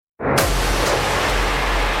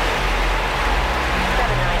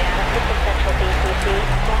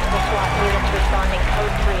responding code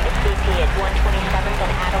 3 to CP at 127th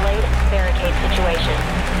and Adelaide. Barricade situation.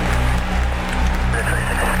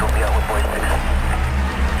 326, go be out with boys 6.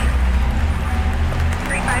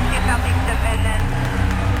 352 Southeast Division.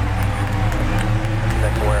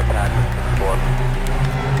 Next wire pack, 6-1.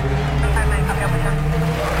 359, copy up with you.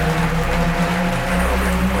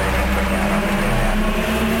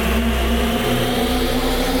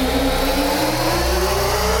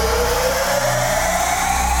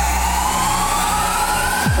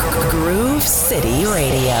 Groove City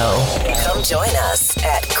Radio. Come join us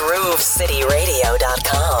at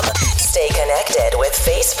GrooveCityRadio.com. Stay connected with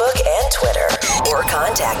Facebook and Twitter, or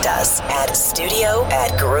contact us at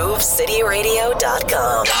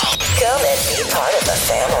studio@GrooveCityRadio.com. Come and be part of the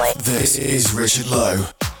family. This is Richard Lowe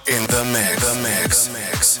in the mix.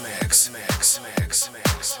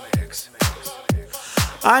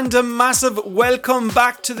 And a massive welcome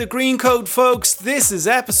back to the Green Code, folks. This is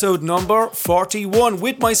episode number 41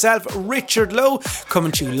 with myself, Richard Lowe,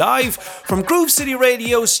 coming to you live from Groove City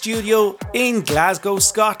Radio studio in Glasgow,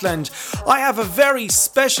 Scotland. I have a very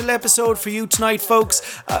special episode for you tonight, folks.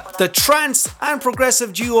 The trance and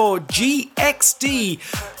progressive duo GXD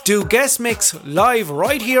do Guestmix live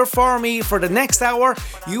right here for me for the next hour.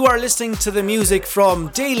 You are listening to the music from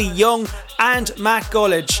Daly Young and Matt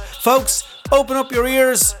Gullidge. Folks, open up your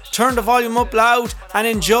ears, turn the volume up loud, and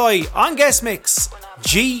enjoy on Guestmix,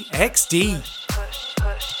 GXD.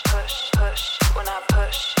 When I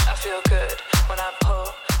push, I feel good. When I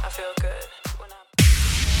pull, I feel good.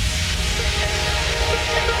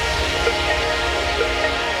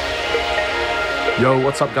 Yo,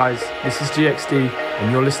 what's up, guys? This is GXD,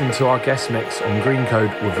 and you're listening to our guest mix on Green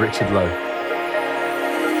Code with Richard Lowe.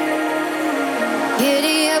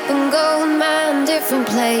 Giddy up and go, man, different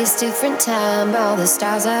place, different time. All the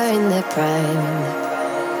stars are in their prime.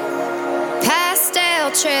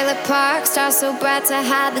 Pastel trailer park, stars so bright to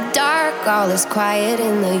hide the dark. All is quiet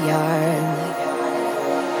in the yard.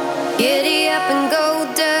 Giddy up and go,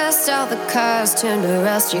 dust, all the cars turn to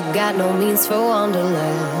rust. You got no means for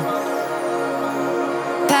wonderland.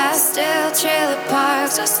 Pastel trailer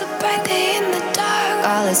parks, stars so bright they in the dark.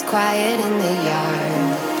 All is quiet in the yard.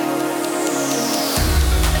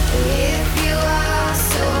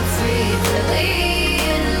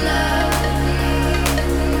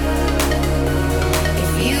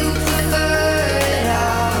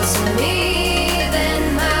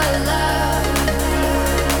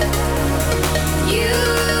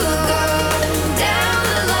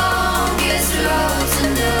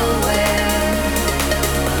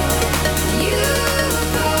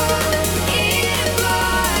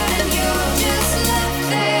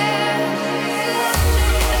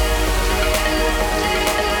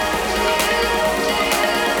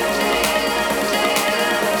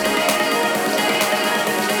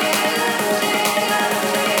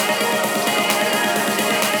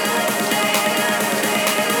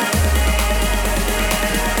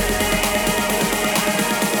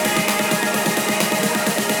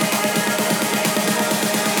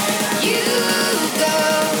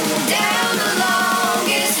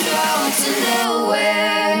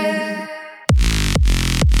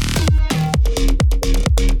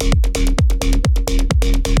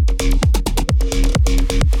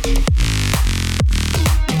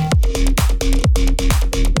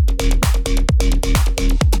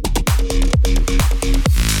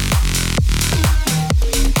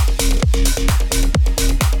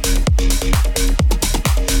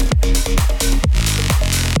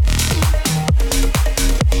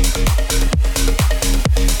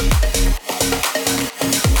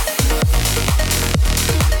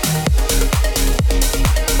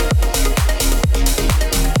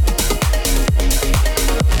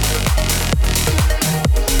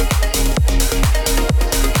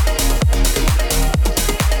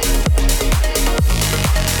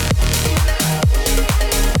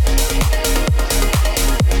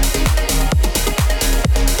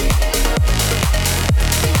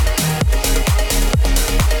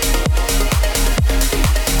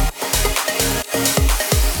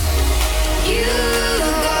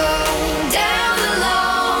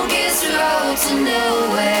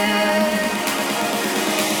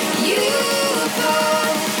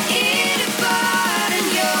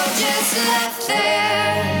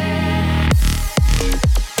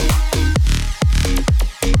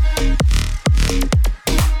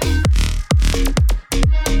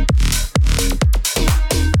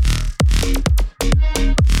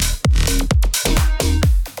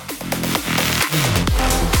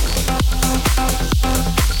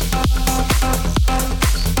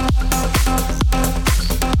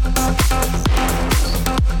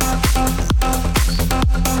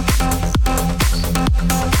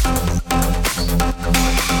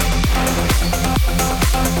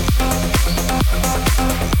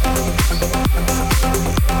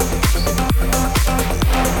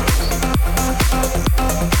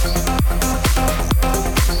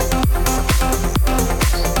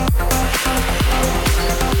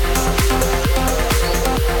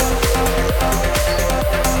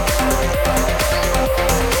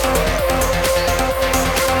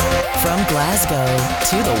 Glasgow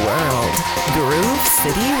to the world.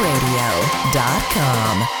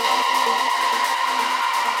 GrooveCityRadio.com.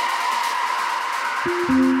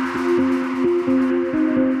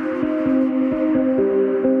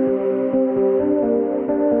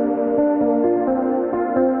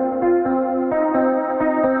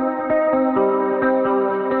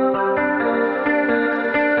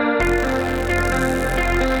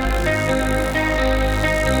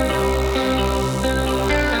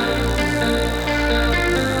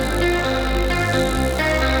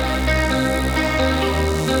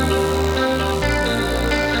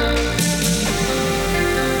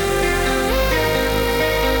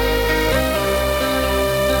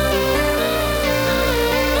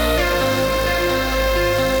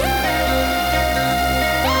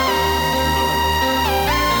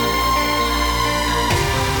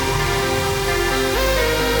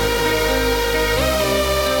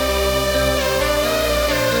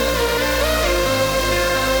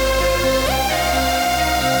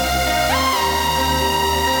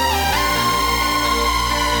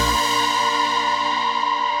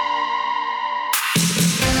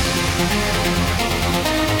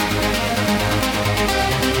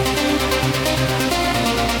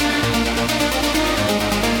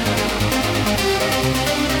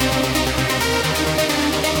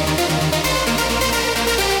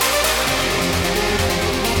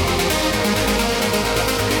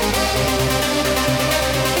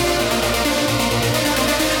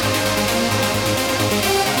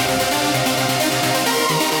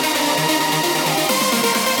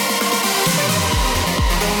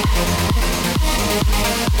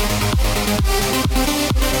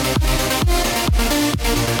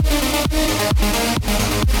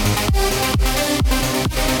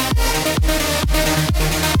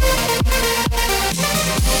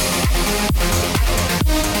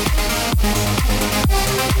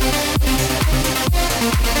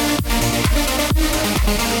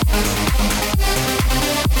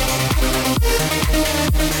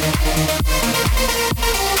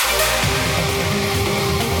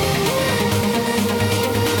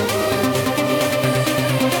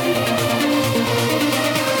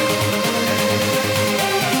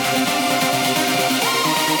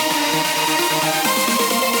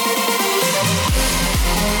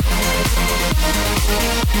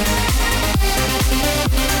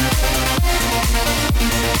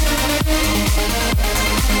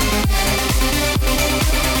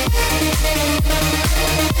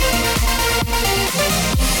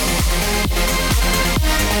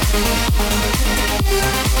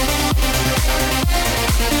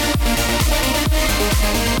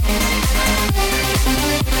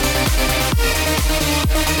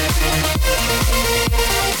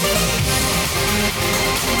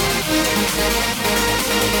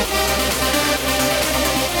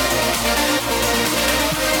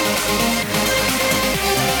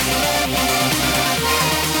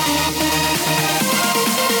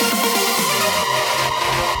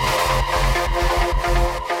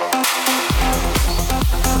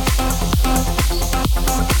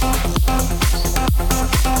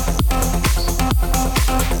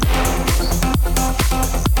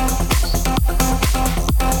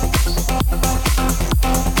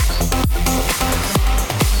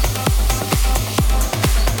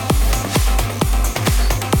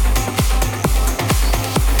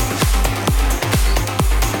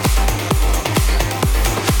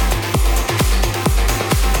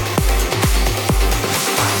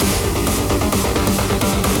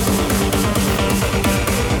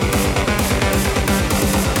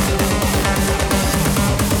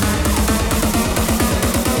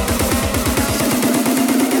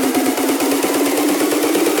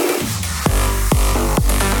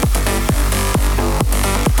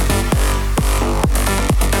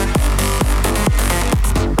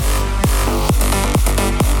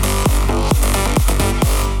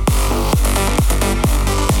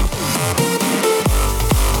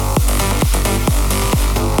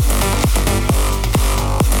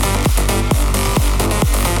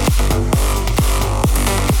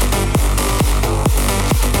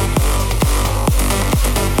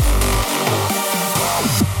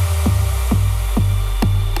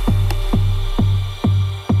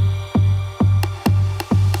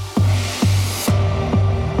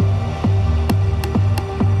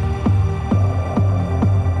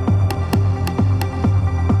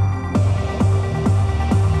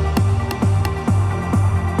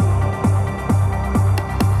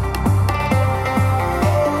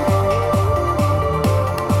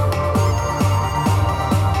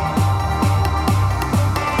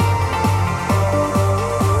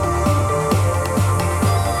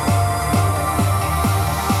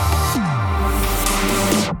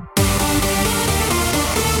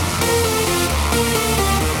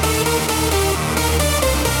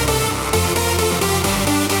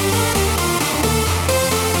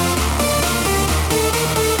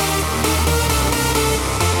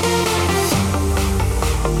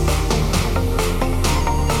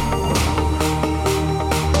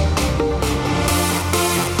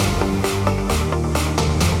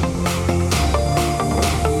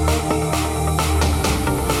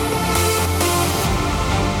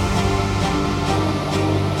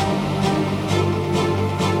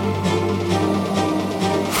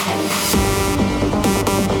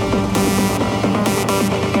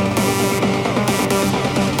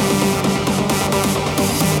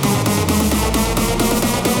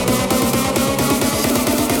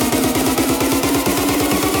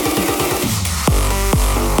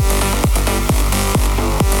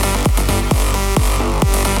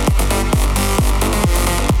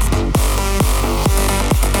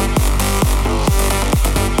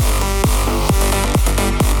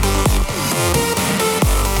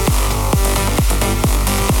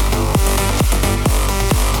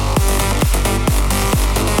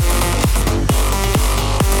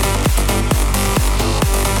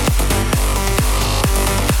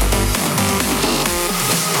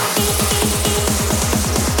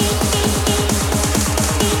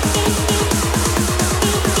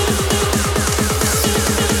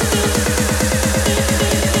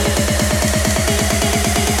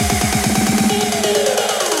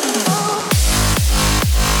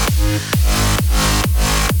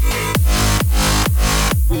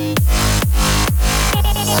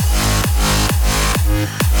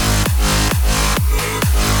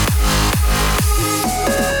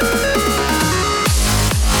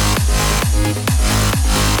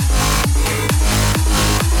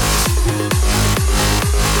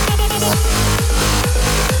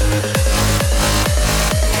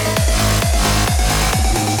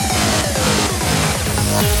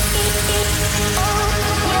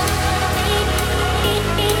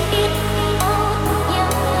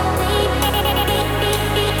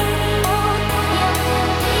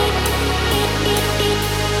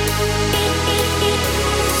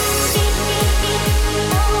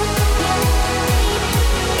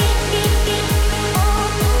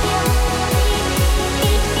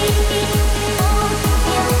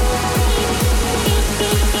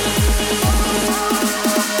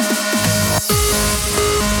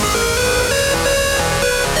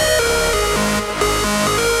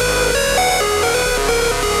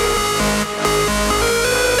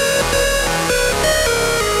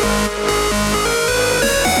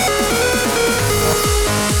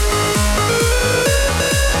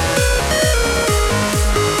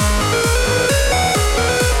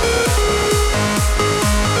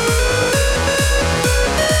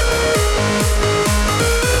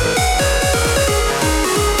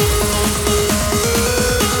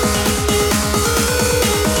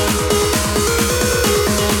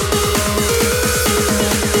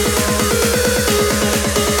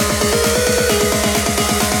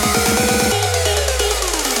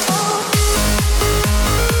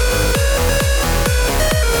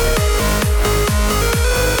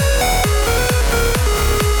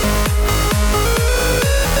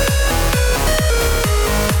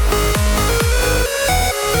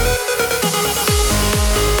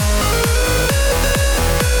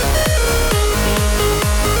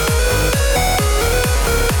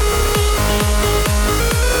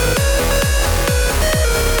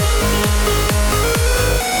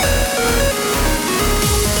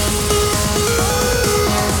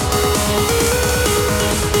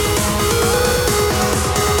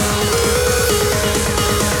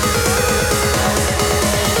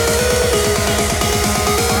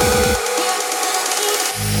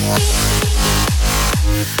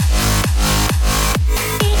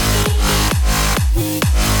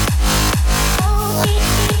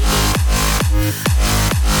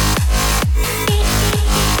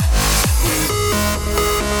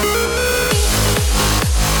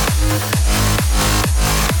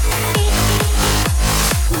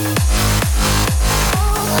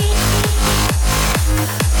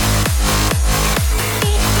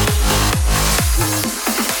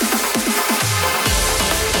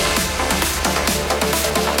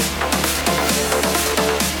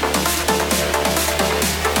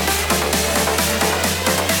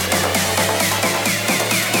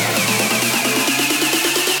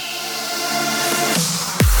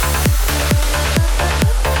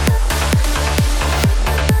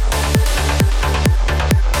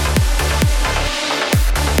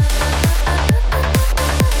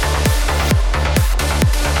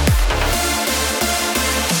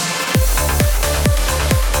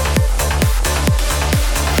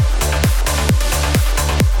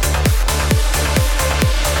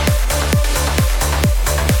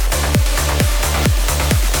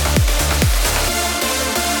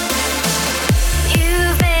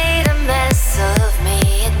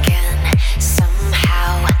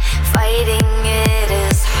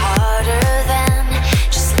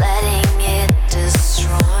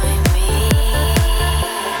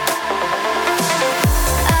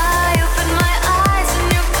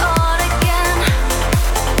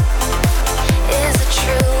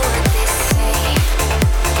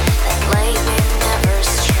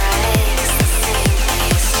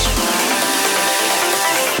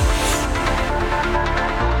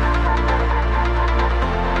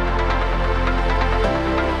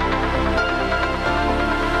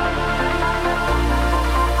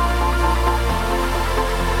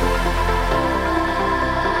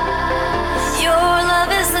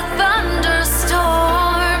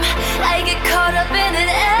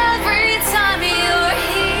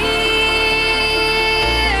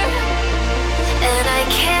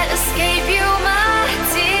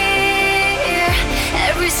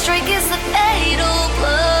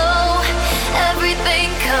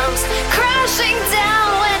 crashing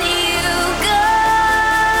down when you go.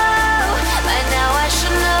 By now I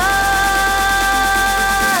should know.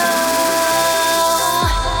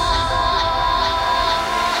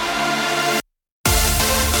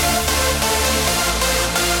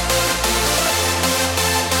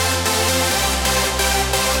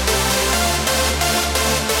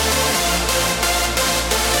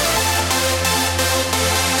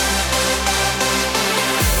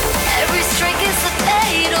 Every strike is a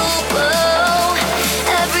fatal blow.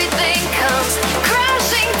 Everything comes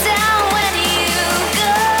crashing down when you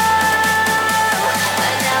go.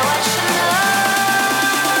 By now I should know.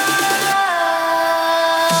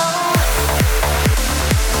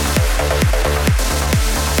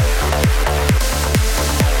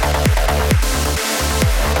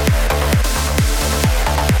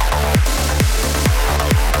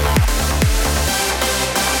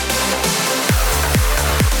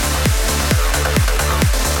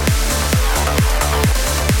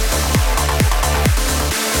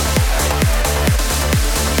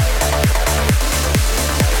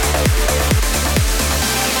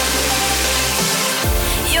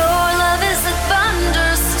 Your love is a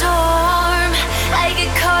thunderstorm. I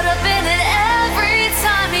get caught up in it every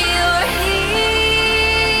time you're here,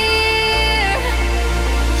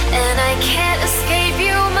 and I can't escape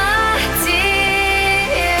you, my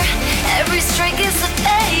dear. Every strike is a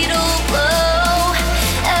fatal blow.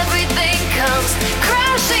 Everything comes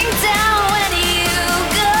crashing down when you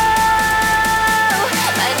go.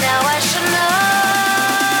 By now I should know.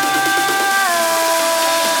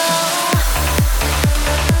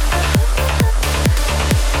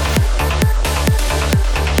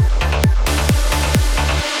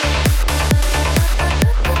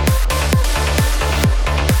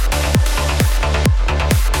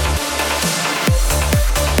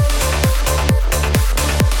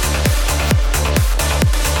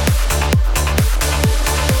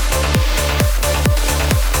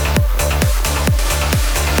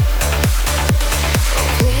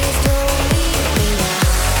 Please don't leave me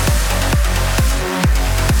now.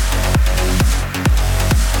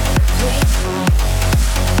 Please don't. Please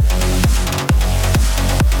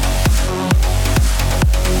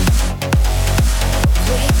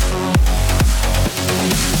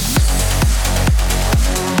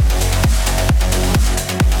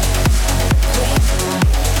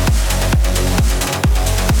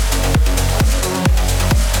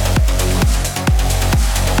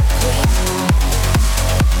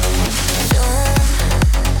don't. Don't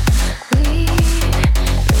leave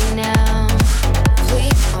me now.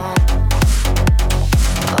 Please don't.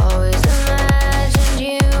 Always imagined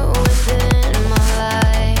you within my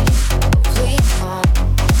life. Please don't.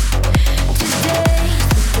 Today's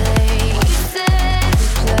the day you said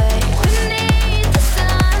we'd play beneath the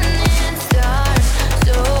sun and stars.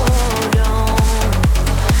 So don't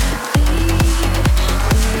leave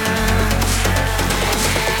me now.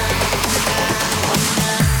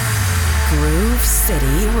 Groove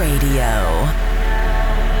City Radio.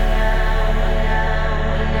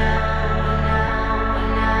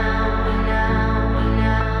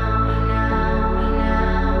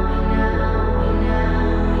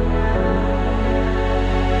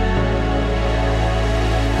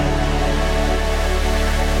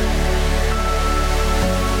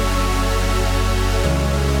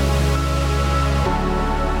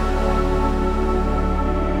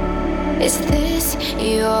 Is this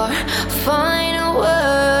your final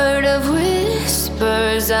word of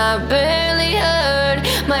whispers I barely heard?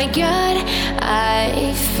 My God,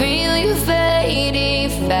 I feel you fading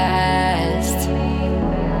fast.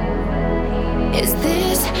 Is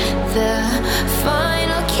this the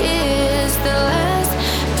final kiss, the last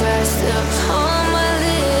breath upon my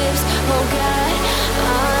lips? Oh God,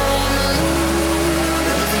 I'm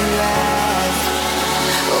losing grasp.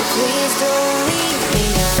 Oh please don't leave me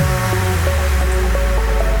now.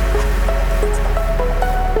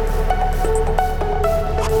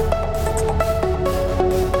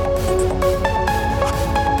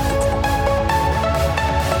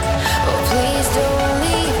 Oh please don't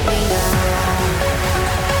leave me now.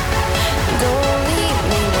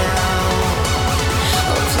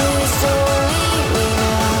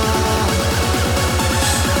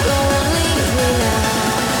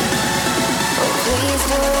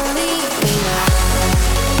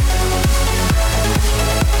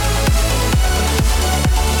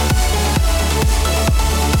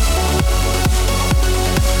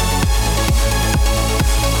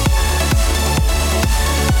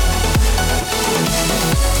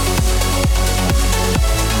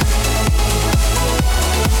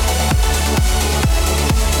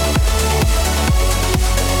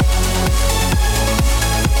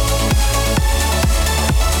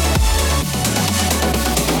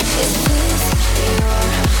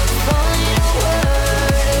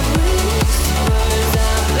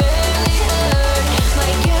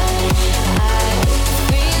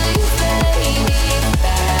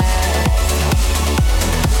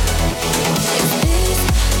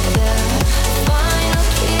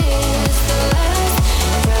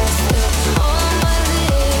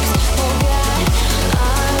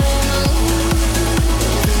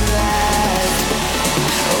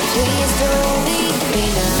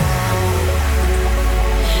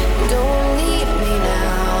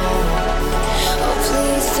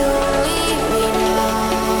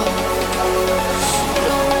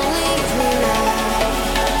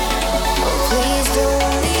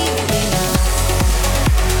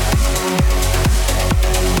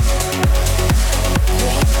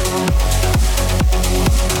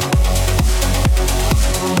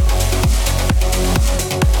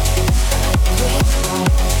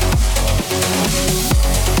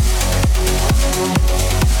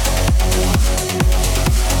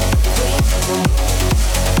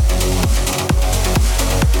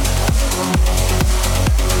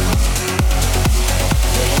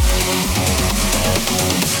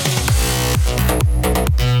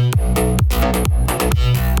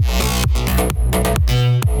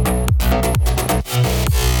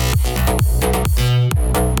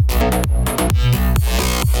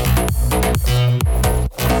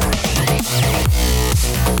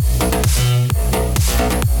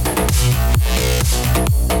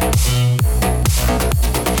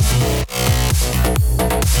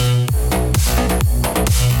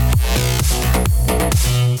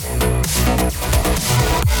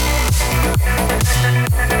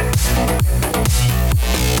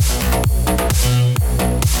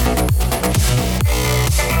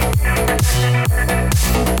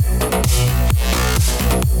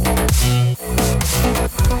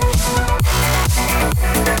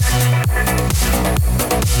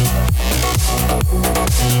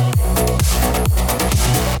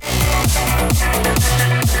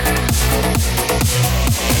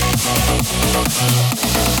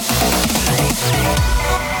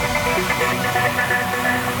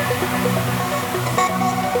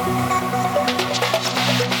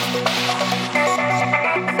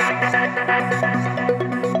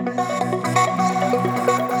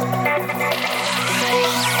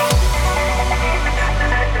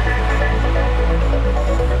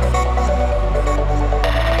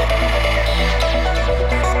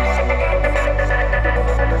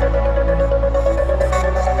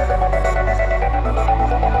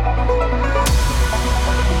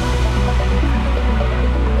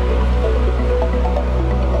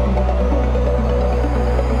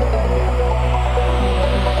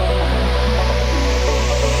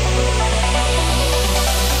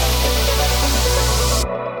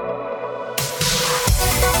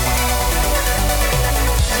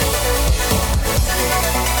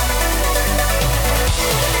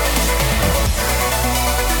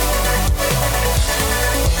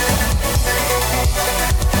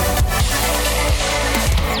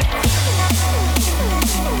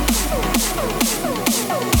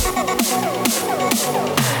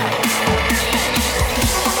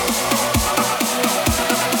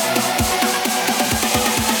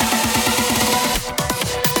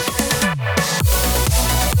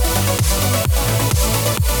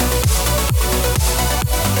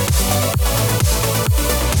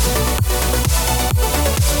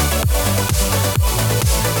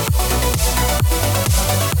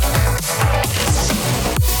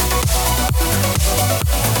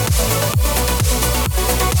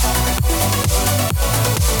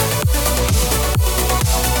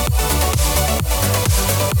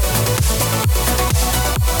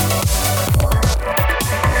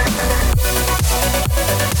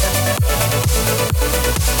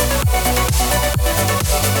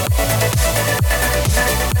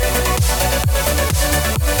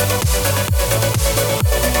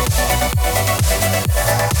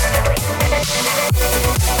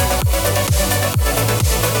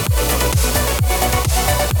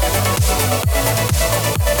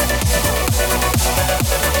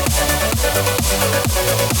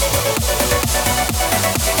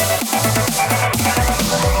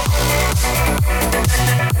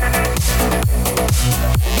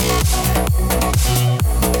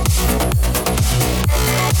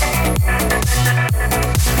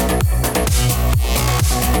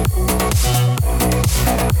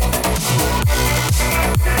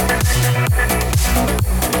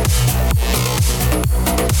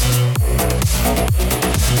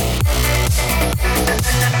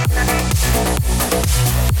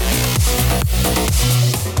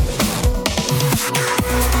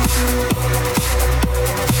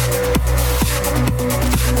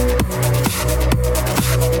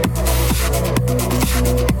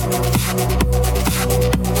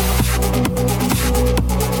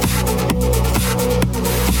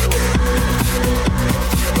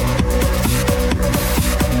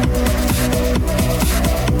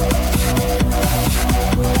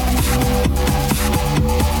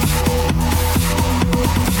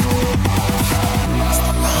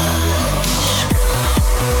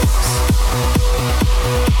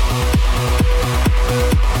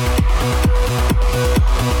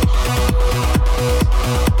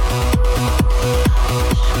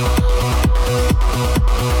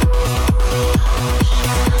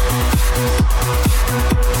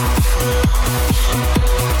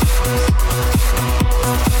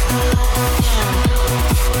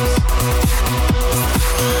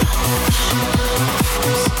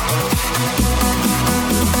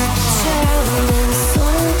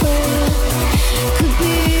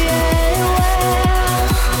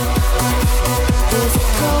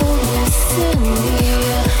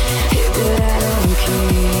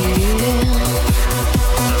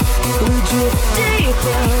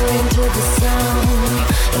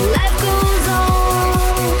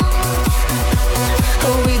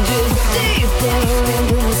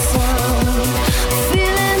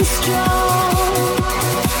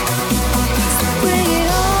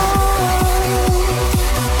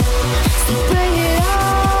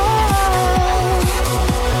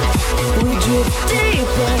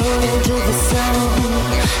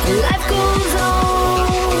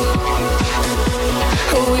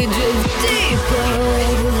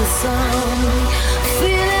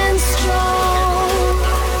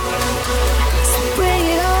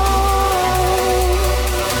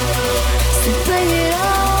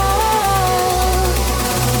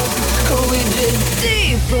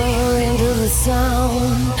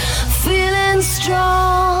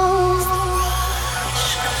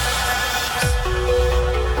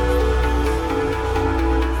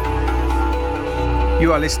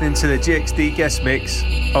 You are listening to the GXD Guest Mix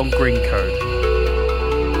on GREENCODE.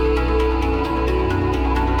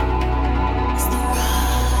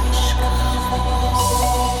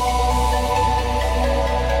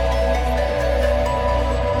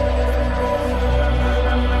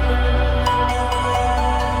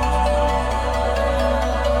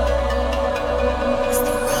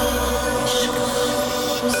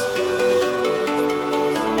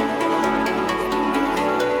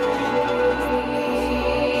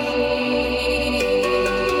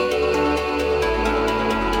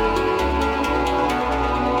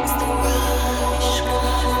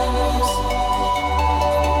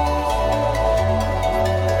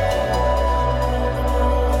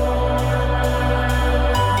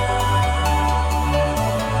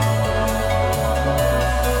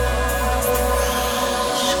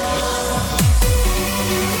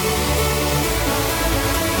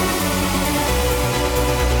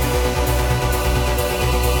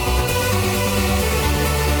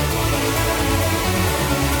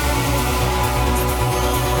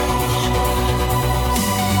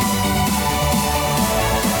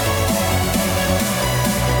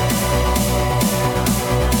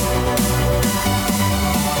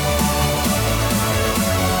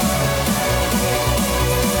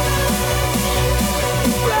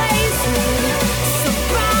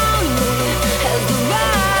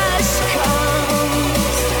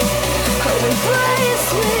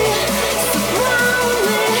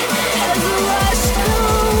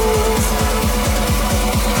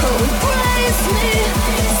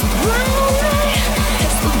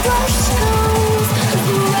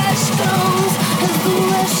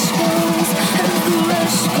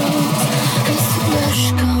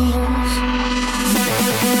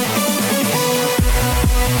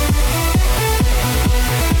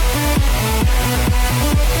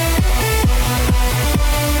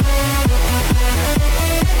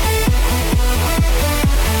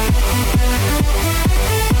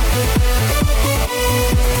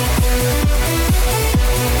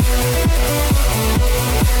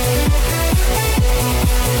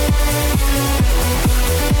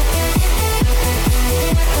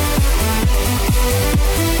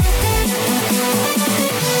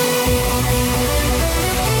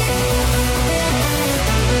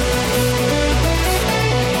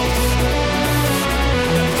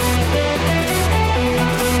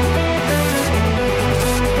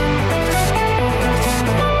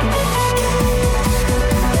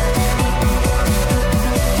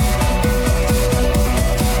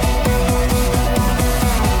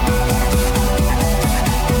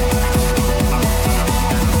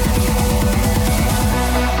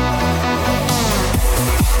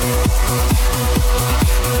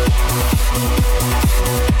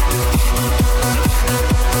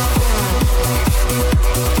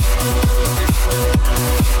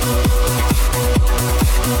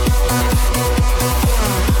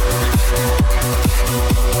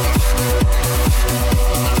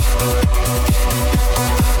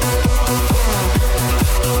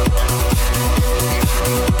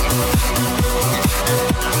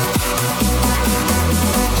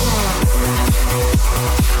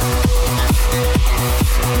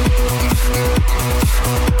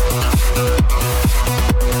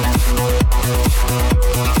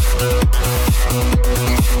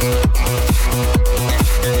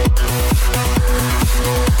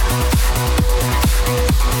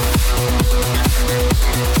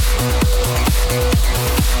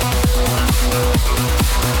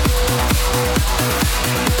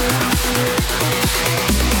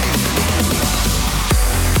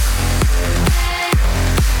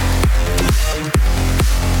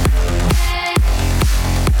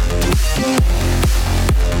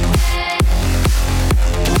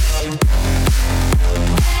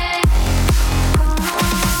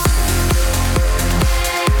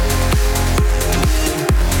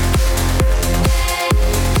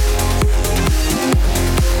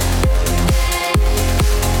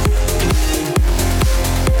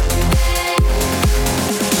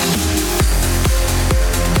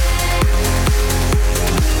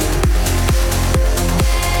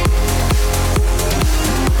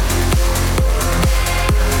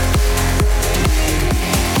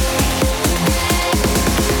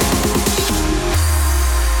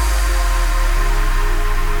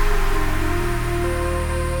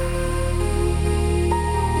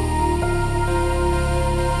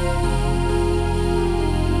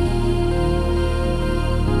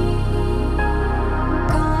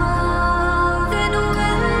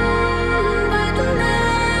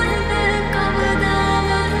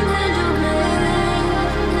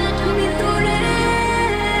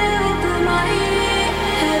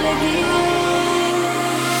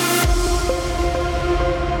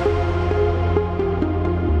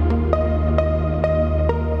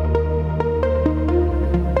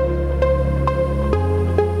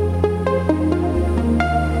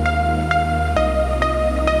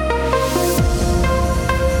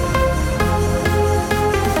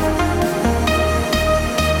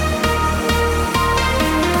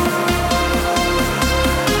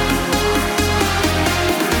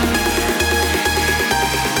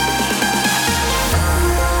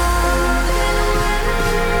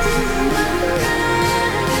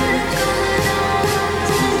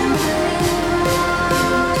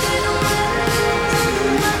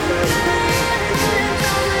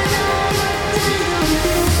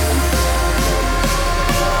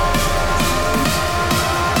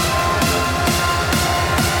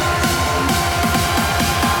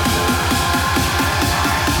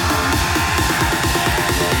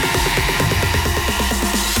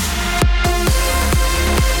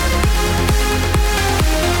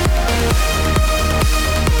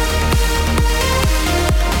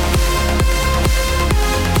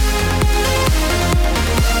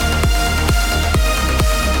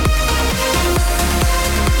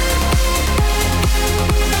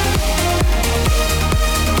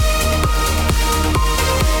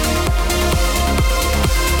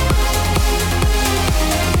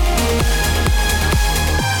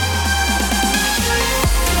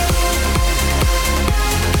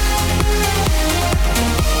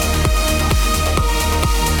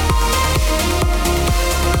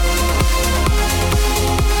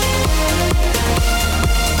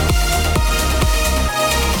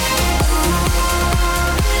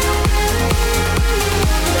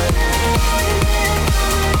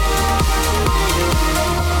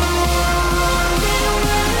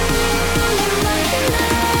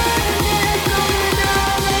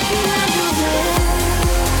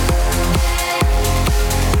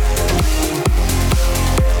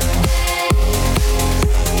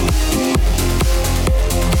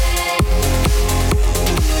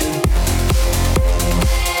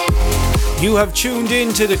 You have tuned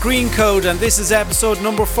in to the Green Code, and this is episode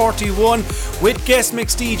number 41 with guest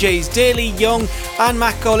mix DJs Daly Young and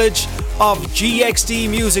Matt Gullidge of GXD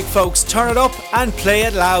Music, folks. Turn it up and play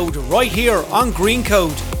it loud right here on Green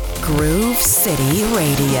Code. Groove City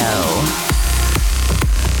Radio.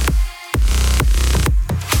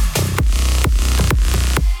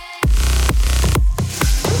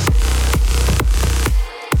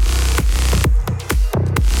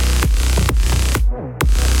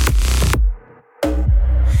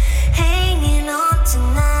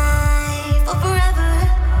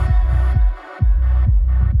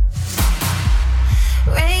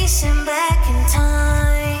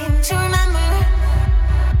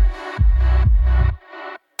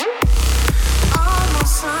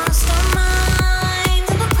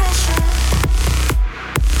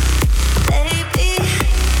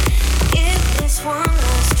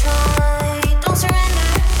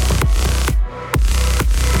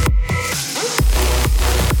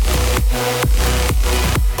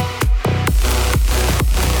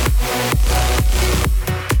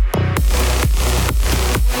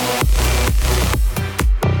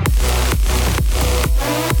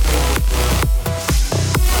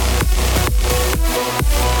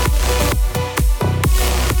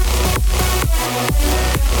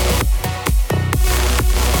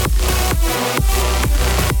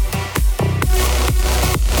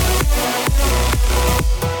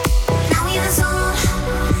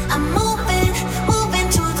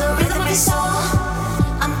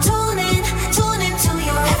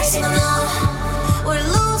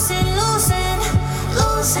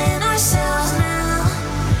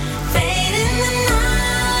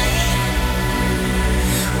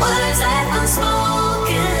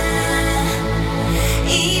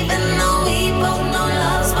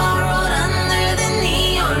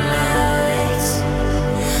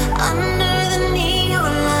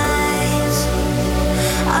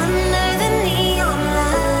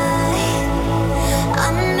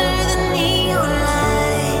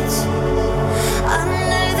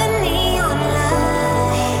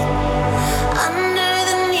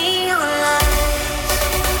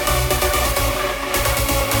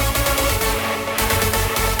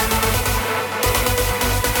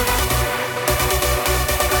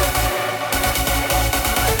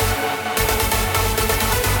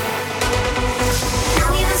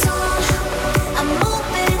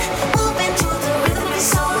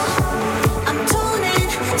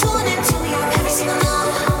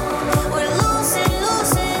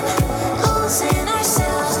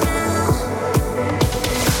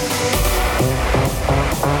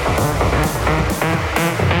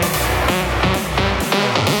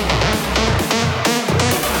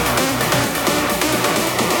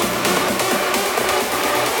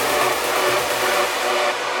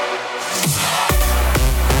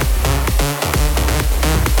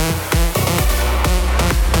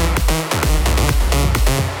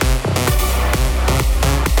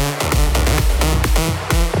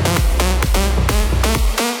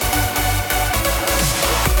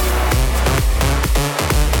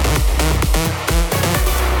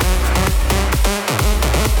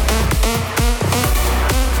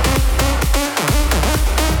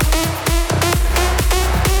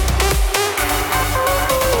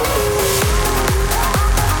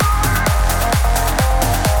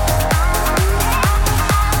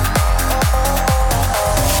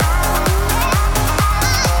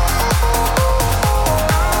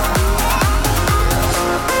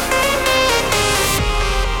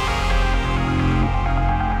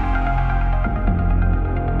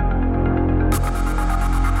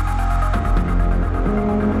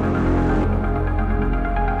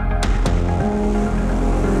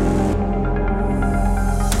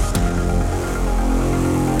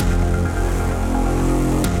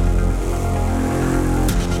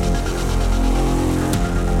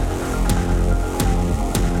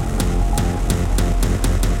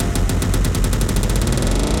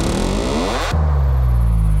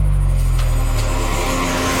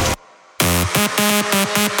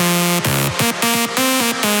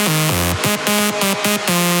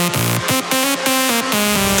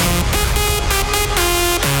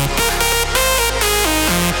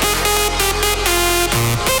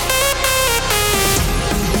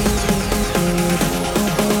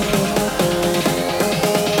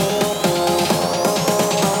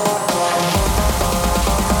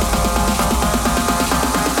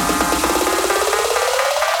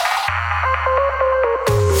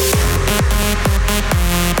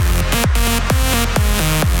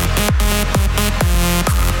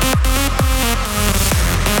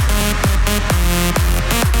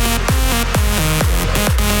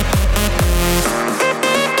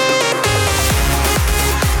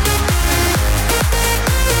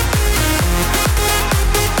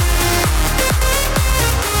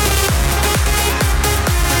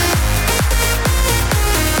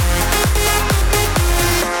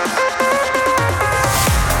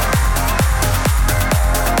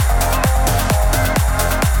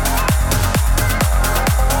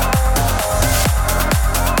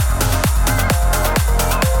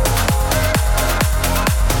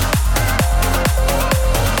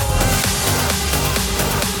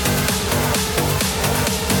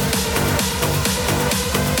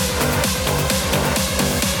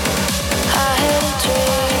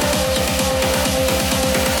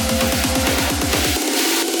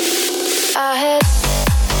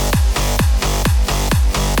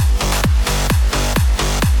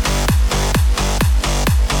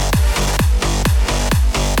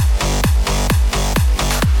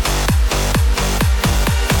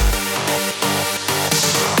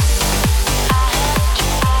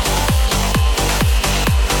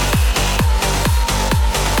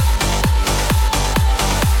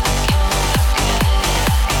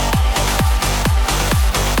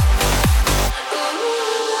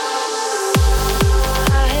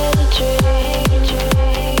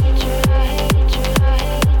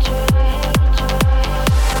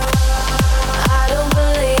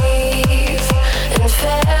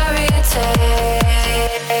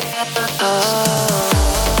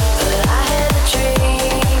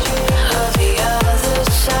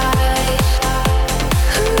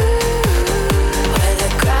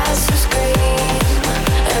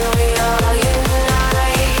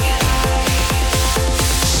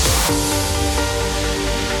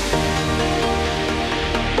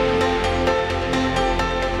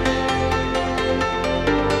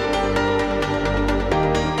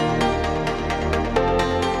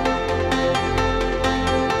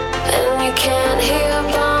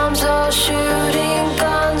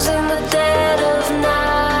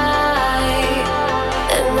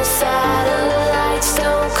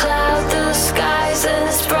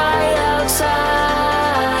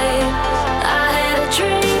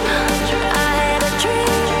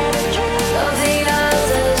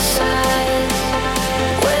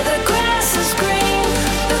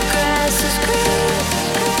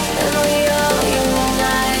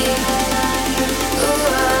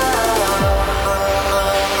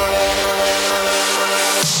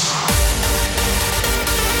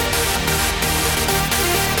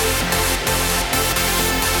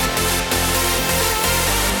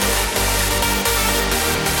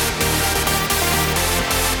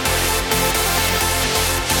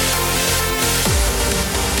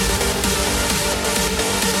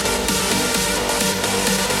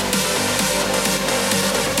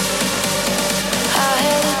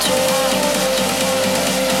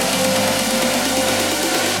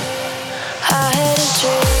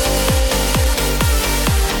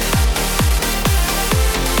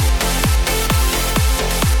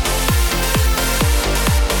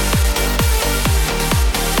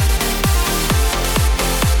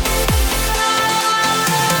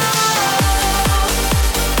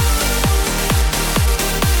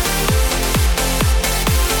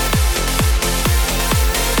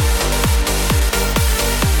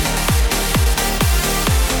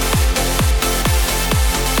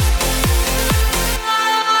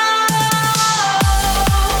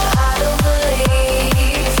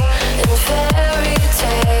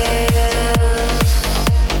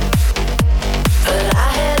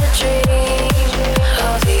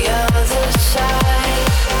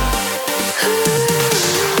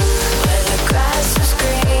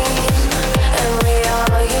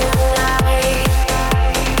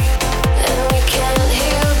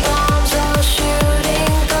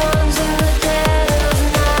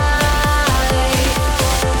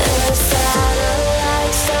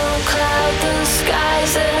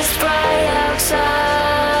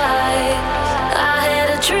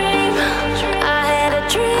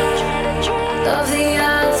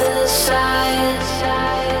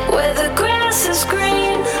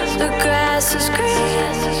 grass is green,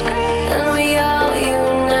 and we all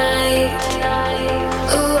unite.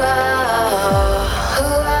 Ooh, ah,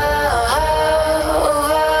 ooh, ah,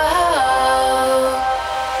 ooh, ah.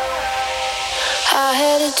 I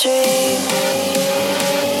had a dream.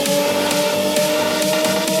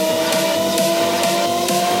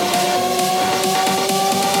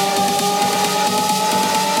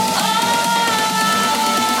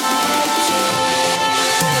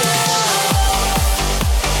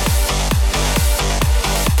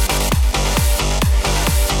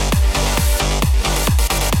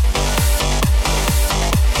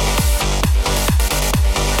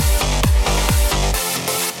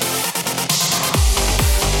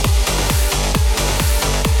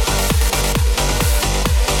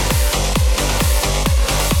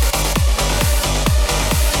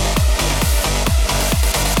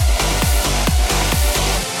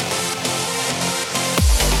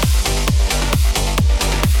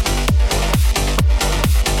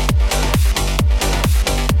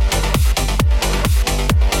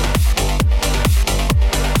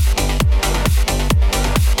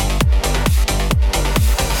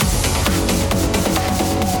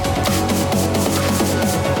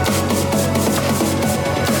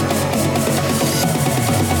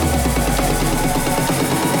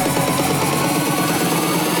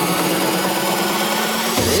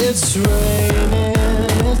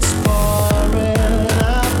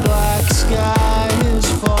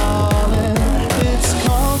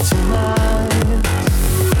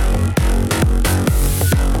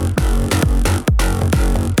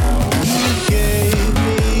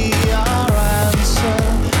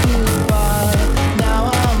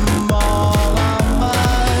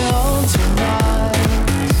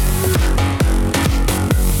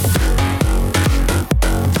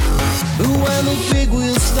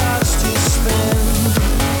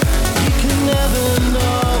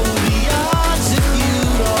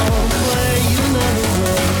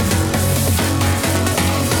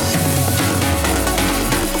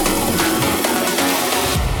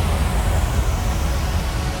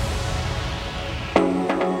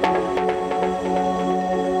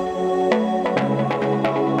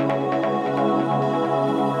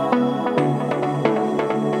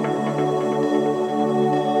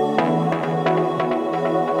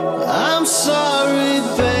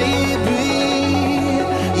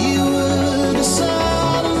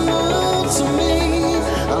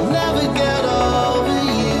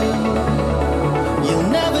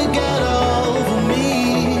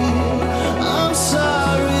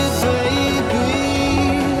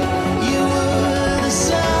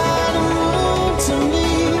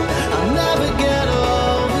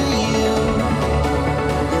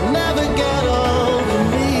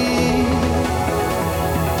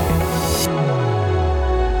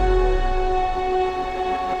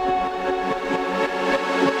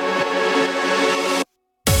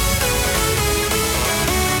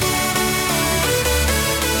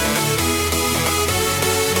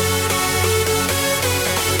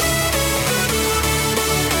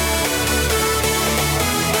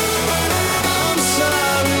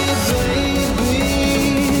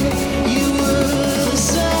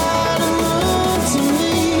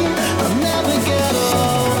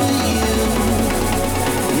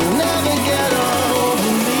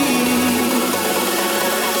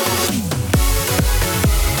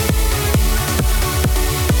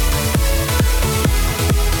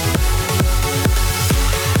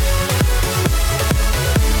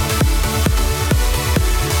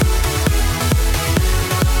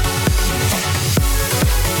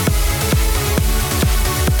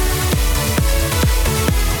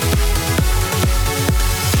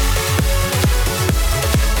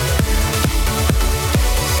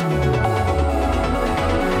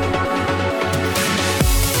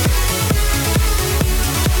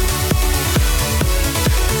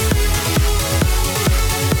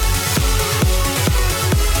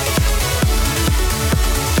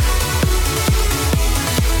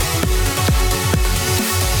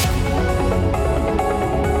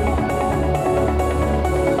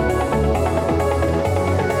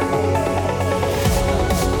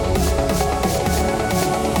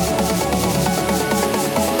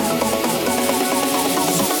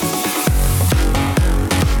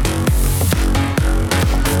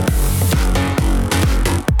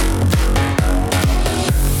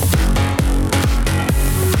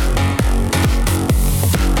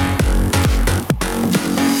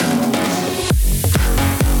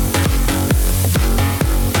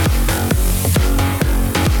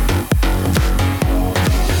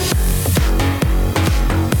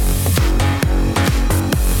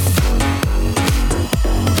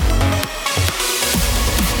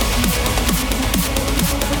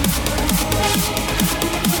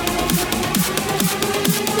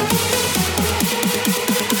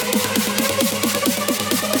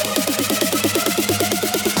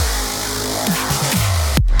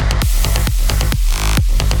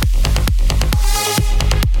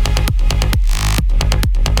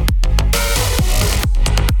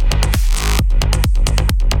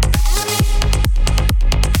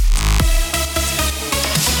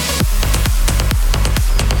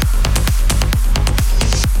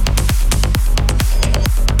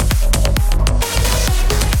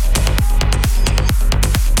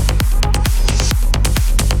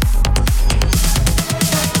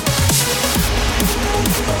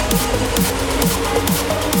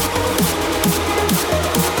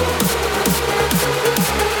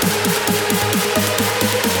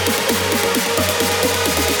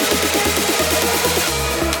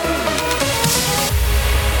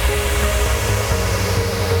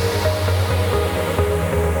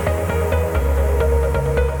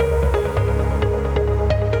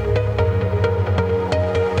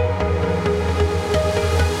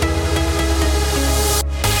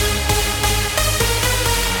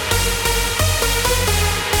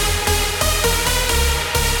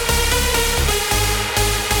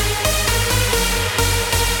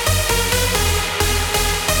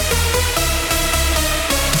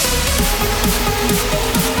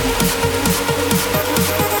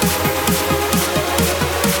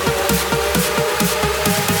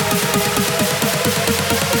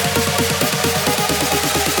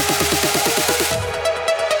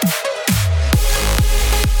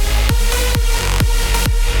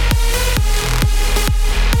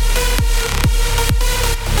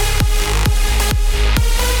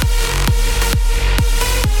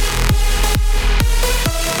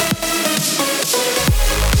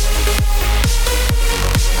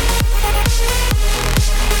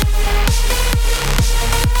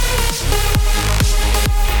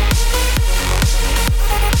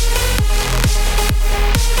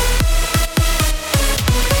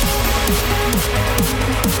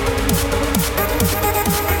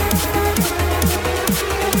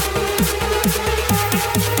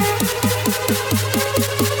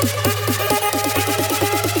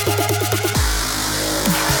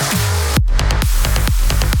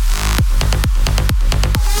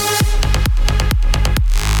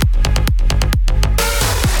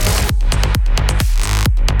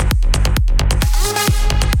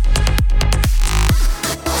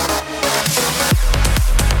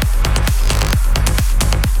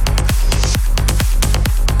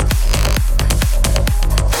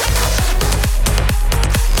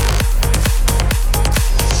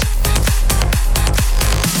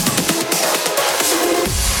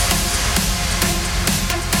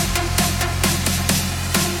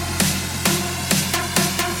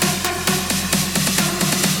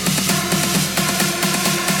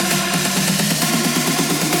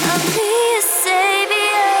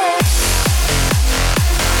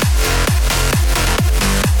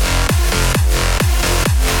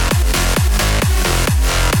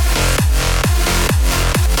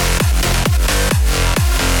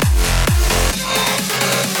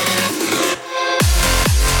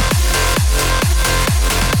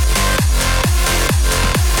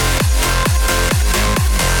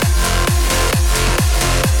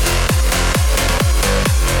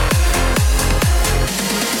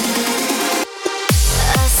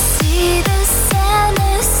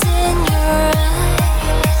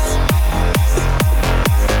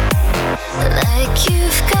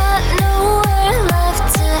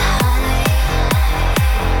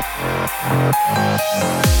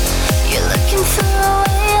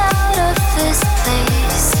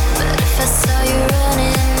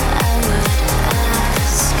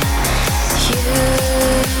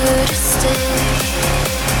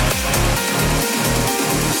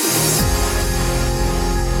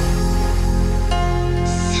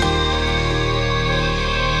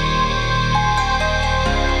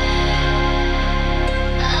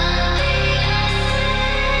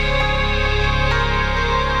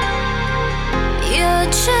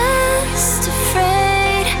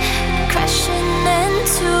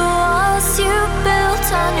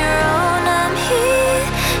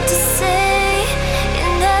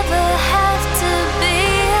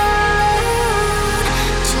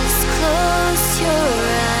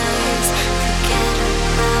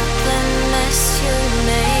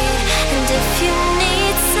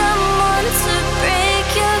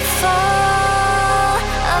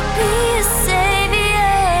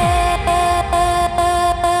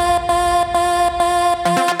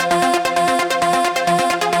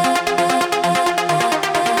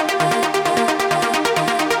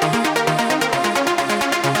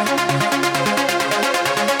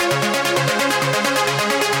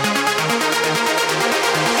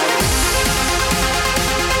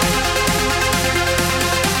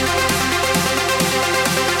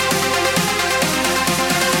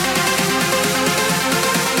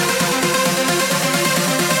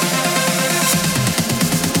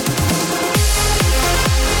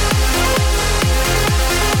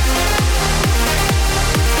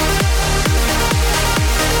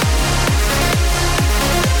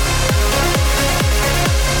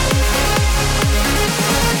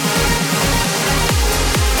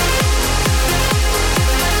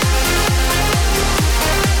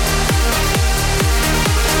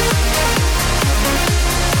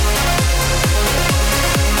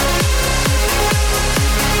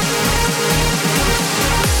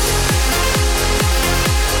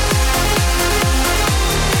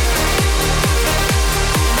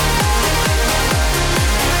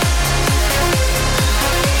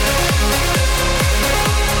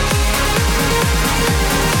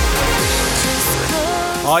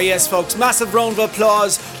 Oh yes folks, massive round of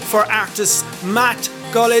applause for artists Matt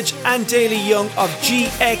Gullidge and Daly Young of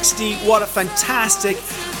GXD. What a fantastic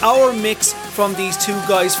hour mix from these two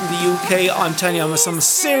guys from the UK. I'm telling you, some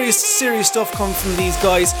serious stuff coming from these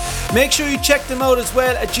guys. Make sure you check them out as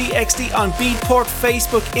well at GXD on Beatport,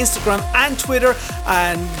 Facebook, Instagram and Twitter,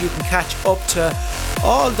 and you can catch up to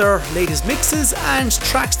all their latest mixes and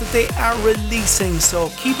tracks that they are releasing. So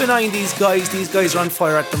keep an eye on these guys. These guys are on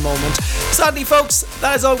fire at the moment. Sadly folks,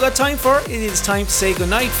 that is all we've got time for. It is time to say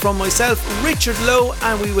goodnight from myself, Richard Lowe,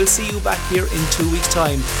 and we will see you back here in 2 weeks'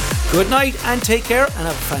 time. Good night and take care and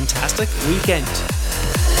have a fantastic weekend.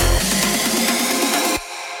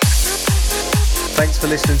 Thanks for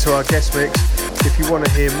listening to our guest mix. If you want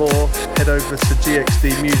to hear more, head over to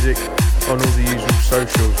GXD Music on all the usual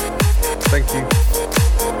socials. Thank you.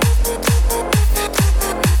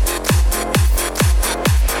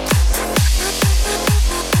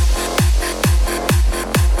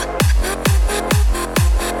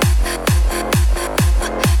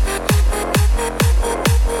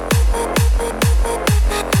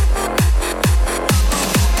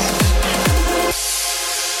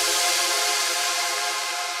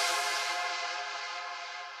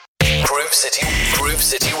 Groove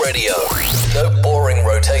City Radio. No boring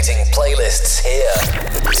rotating playlists here.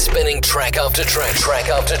 Spinning track after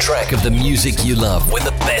track of the music you love with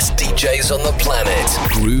the best DJs on the planet.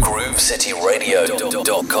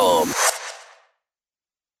 GrooveCityRadio.com.